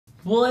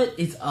What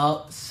is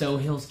up,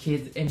 SoHills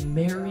kids, and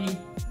Merry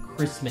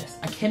Christmas.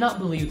 I cannot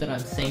believe that I'm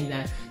saying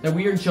that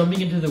we are jumping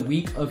into the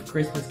week of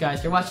Christmas,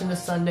 guys. You're watching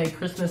this Sunday.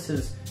 Christmas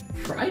is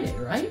Friday,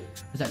 right?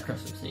 Or is that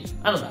Christmas Eve?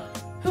 I don't know.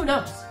 Who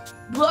knows?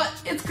 But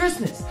it's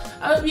Christmas.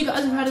 I hope you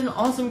guys have had an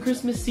awesome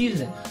Christmas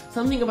season.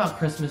 Something about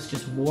Christmas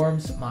just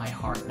warms my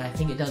heart, and I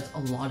think it does a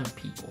lot of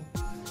people.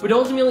 But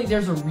ultimately,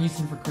 there's a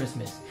reason for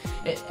Christmas.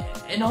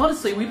 And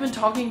honestly, we've been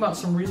talking about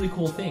some really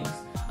cool things.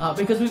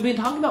 Because we've been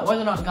talking about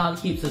whether or not God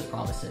keeps his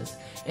promises.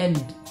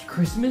 And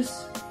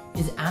Christmas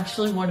is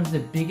actually one of the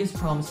biggest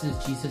promises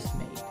Jesus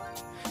made.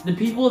 The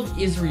people of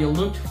Israel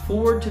looked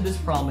forward to this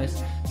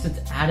promise since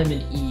Adam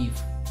and Eve.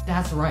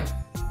 That's right.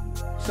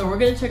 So we're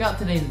going to check out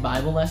today's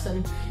Bible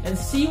lesson and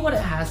see what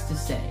it has to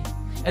say.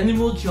 And then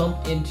we'll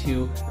jump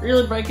into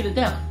really breaking it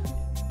down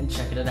and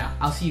checking it out.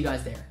 I'll see you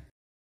guys there.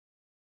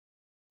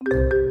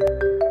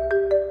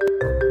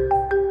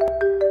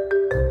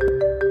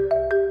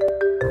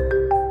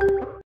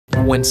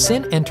 When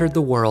sin entered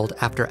the world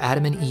after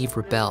Adam and Eve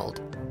rebelled,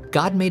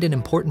 God made an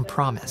important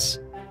promise.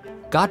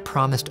 God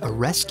promised a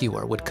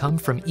rescuer would come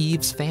from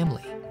Eve's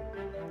family.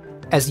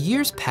 As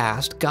years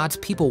passed, God's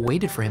people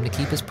waited for him to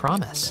keep his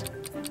promise.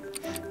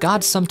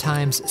 God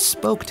sometimes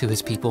spoke to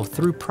his people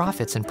through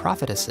prophets and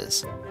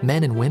prophetesses,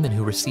 men and women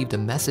who received a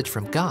message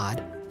from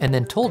God and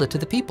then told it to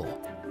the people.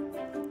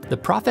 The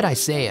prophet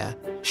Isaiah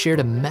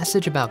shared a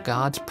message about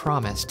God's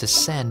promise to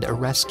send a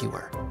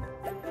rescuer.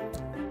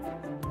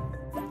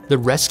 The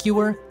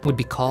rescuer would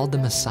be called the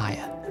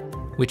Messiah,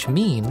 which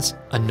means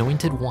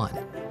anointed one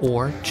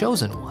or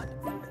chosen one.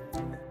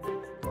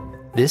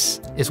 This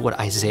is what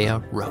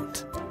Isaiah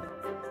wrote.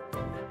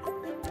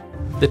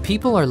 The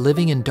people are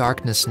living in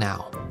darkness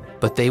now,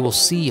 but they will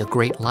see a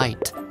great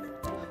light.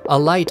 A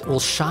light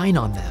will shine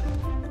on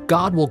them.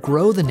 God will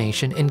grow the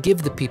nation and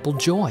give the people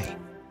joy.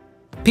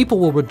 People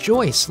will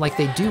rejoice like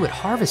they do at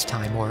harvest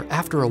time or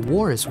after a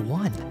war is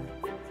won.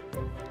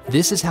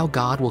 This is how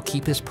God will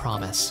keep his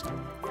promise.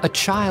 A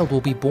child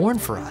will be born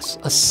for us,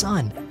 a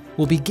son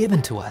will be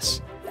given to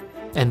us,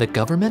 and the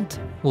government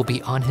will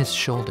be on his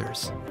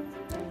shoulders.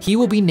 He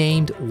will be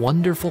named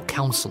Wonderful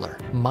Counselor,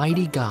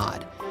 Mighty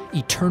God,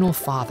 Eternal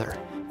Father,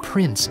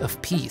 Prince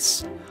of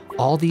Peace.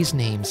 All these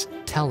names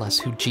tell us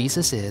who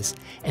Jesus is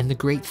and the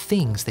great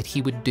things that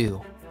he would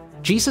do.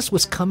 Jesus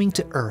was coming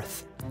to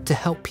earth to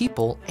help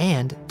people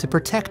and to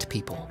protect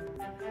people.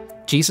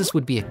 Jesus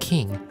would be a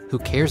king who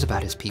cares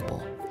about his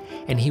people,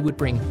 and he would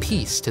bring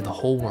peace to the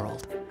whole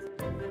world.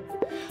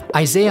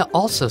 Isaiah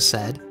also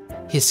said,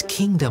 his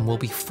kingdom will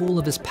be full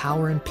of his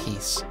power and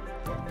peace.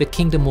 The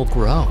kingdom will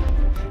grow,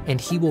 and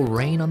he will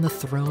reign on the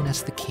throne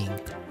as the king.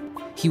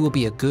 He will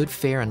be a good,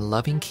 fair, and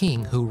loving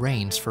king who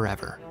reigns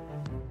forever.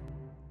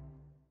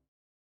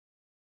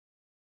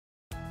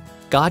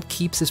 God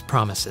keeps his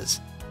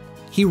promises.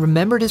 He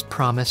remembered his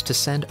promise to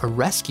send a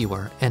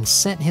rescuer and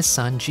sent his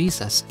son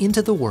Jesus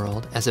into the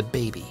world as a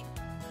baby.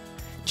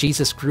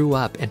 Jesus grew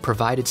up and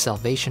provided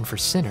salvation for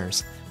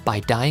sinners by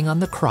dying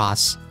on the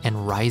cross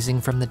and rising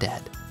from the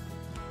dead.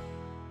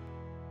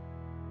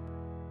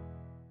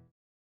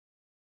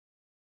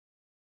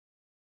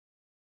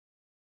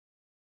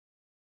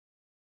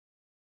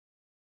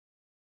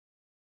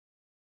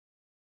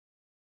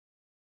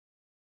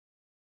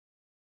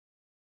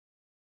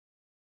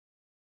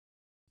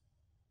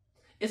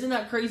 Isn't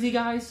that crazy,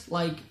 guys?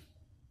 Like,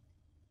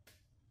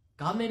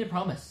 God made a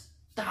promise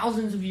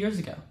thousands of years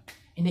ago,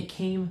 and it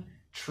came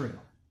true.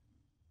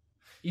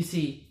 You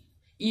see,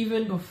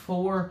 even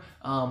before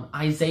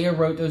Isaiah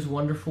wrote those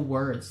wonderful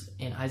words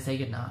in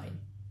Isaiah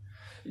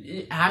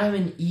 9, Adam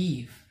and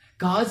Eve,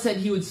 God said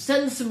he would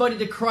send somebody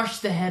to crush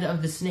the head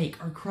of the snake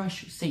or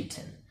crush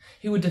Satan.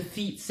 He would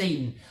defeat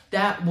Satan.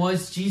 That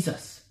was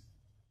Jesus.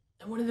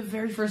 In one of the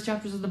very first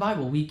chapters of the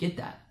Bible, we get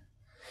that.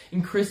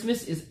 And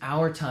Christmas is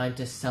our time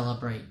to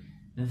celebrate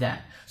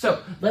that.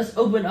 So let's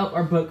open up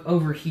our book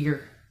over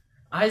here.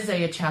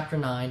 Isaiah chapter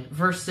 9,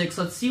 verse 6.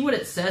 Let's see what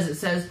it says. It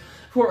says,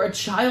 "For a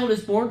child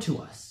is born to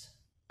us.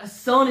 A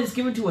son is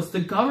given to us. The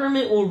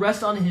government will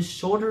rest on his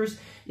shoulders,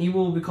 and he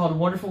will be called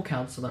Wonderful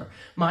Counselor,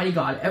 Mighty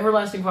God,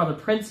 Everlasting Father,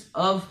 Prince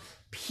of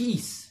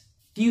Peace."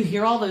 Do you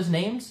hear all those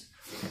names?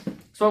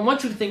 So I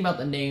want you to think about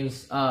the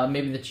names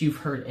maybe that you've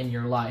heard in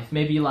your life.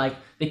 Maybe like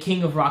the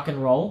King of Rock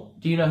and Roll.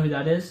 Do you know who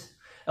that is?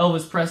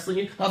 Elvis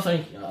Presley.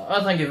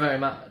 Thank you very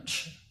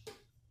much.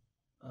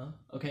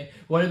 Okay.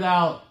 What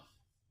about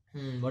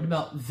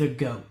the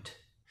GOAT?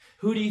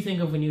 Who do you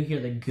think of when you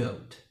hear the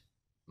GOAT?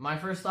 My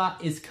first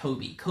thought is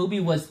Kobe. Kobe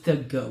was the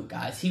GOAT,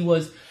 guys. He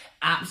was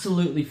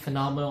absolutely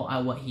phenomenal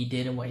at what he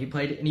did and what he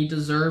played, and he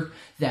deserved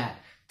that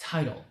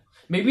title.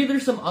 Maybe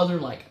there's some other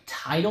like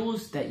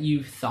titles that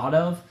you've thought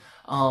of,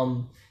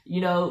 and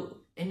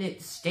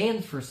it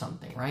stands for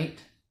something, right?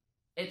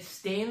 It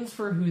stands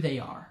for who they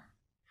are.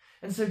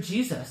 And so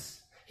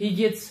Jesus, he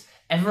gets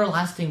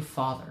Everlasting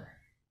Father,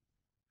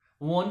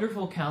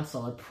 Wonderful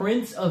Counselor,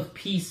 Prince of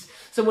Peace.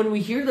 So when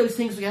we hear those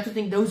things, we have to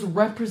think those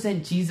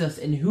represent Jesus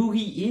and who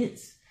he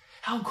is.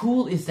 How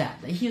cool is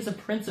that? That he is a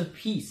Prince of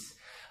Peace.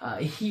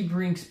 He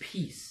brings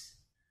peace.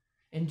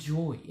 and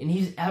joy, and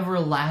he's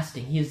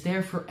everlasting. He is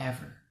there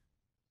forever.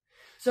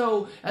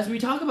 So as we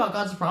talk about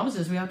God's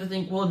promises, we have to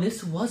think, well,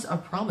 this was a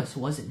promise,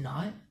 was it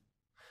not?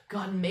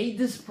 God made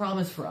this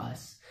promise for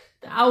us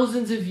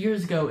thousands of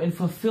years ago and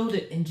fulfilled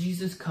it in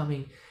Jesus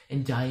coming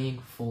and dying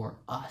for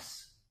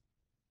us.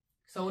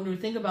 So when we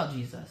think about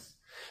Jesus,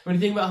 when we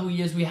think about who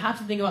he is, we have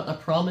to think about the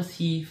promise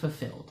he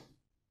fulfilled.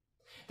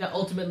 That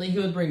ultimately he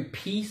would bring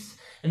peace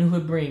and who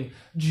would bring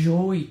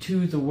joy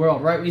to the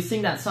world, right? We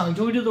sing that song,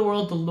 "Joy to the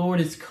world, the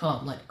Lord is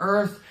come. Let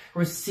earth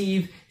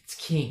receive its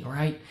King,"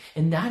 right?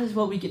 And that is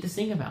what we get to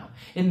sing about.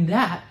 And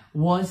that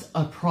was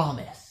a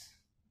promise.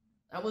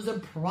 That was a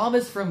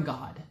promise from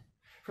God.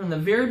 From the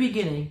very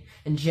beginning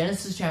in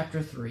Genesis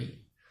chapter 3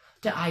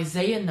 to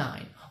Isaiah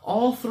 9,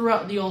 all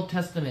throughout the Old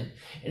Testament,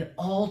 and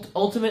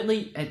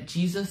ultimately at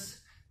Jesus,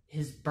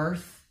 his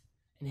birth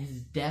and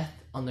his death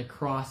on the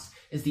cross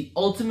is the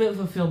ultimate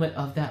fulfillment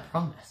of that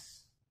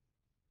promise.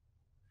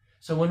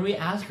 So when we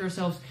ask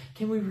ourselves,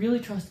 can we really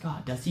trust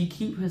God? Does he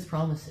keep his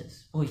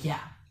promises? Well, yeah.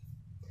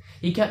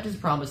 He kept his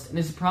promise, and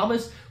his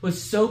promise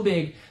was so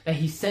big that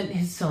he sent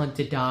his son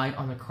to die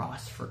on the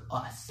cross for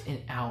us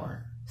and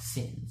our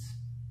sins.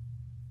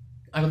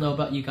 I don't know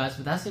about you guys,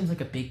 but that seems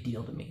like a big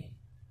deal to me.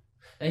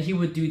 That he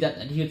would do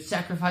that he would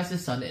sacrifice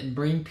his son and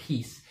bring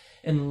peace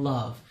and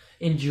love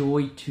and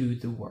joy to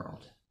the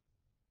world.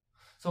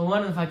 So I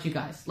want to invite you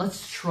guys,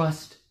 let's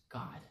trust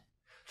God.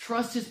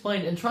 Trust his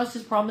plan and trust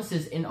his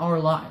promises in our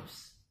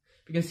lives,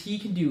 because he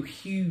can do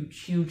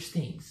huge, huge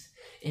things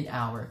in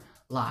our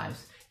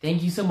lives.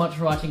 Thank you so much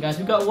for watching, guys.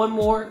 We've got one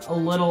more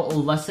little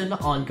lesson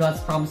on God's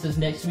promises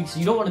next week, so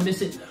you don't want to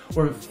miss it.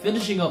 We're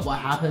finishing up what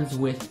happens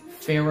with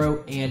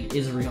Pharaoh and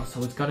Israel,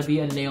 so it's going to be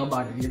a nail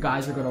biter. You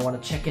guys are going to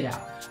want to check it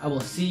out. I will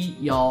see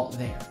y'all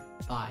there.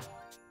 Bye.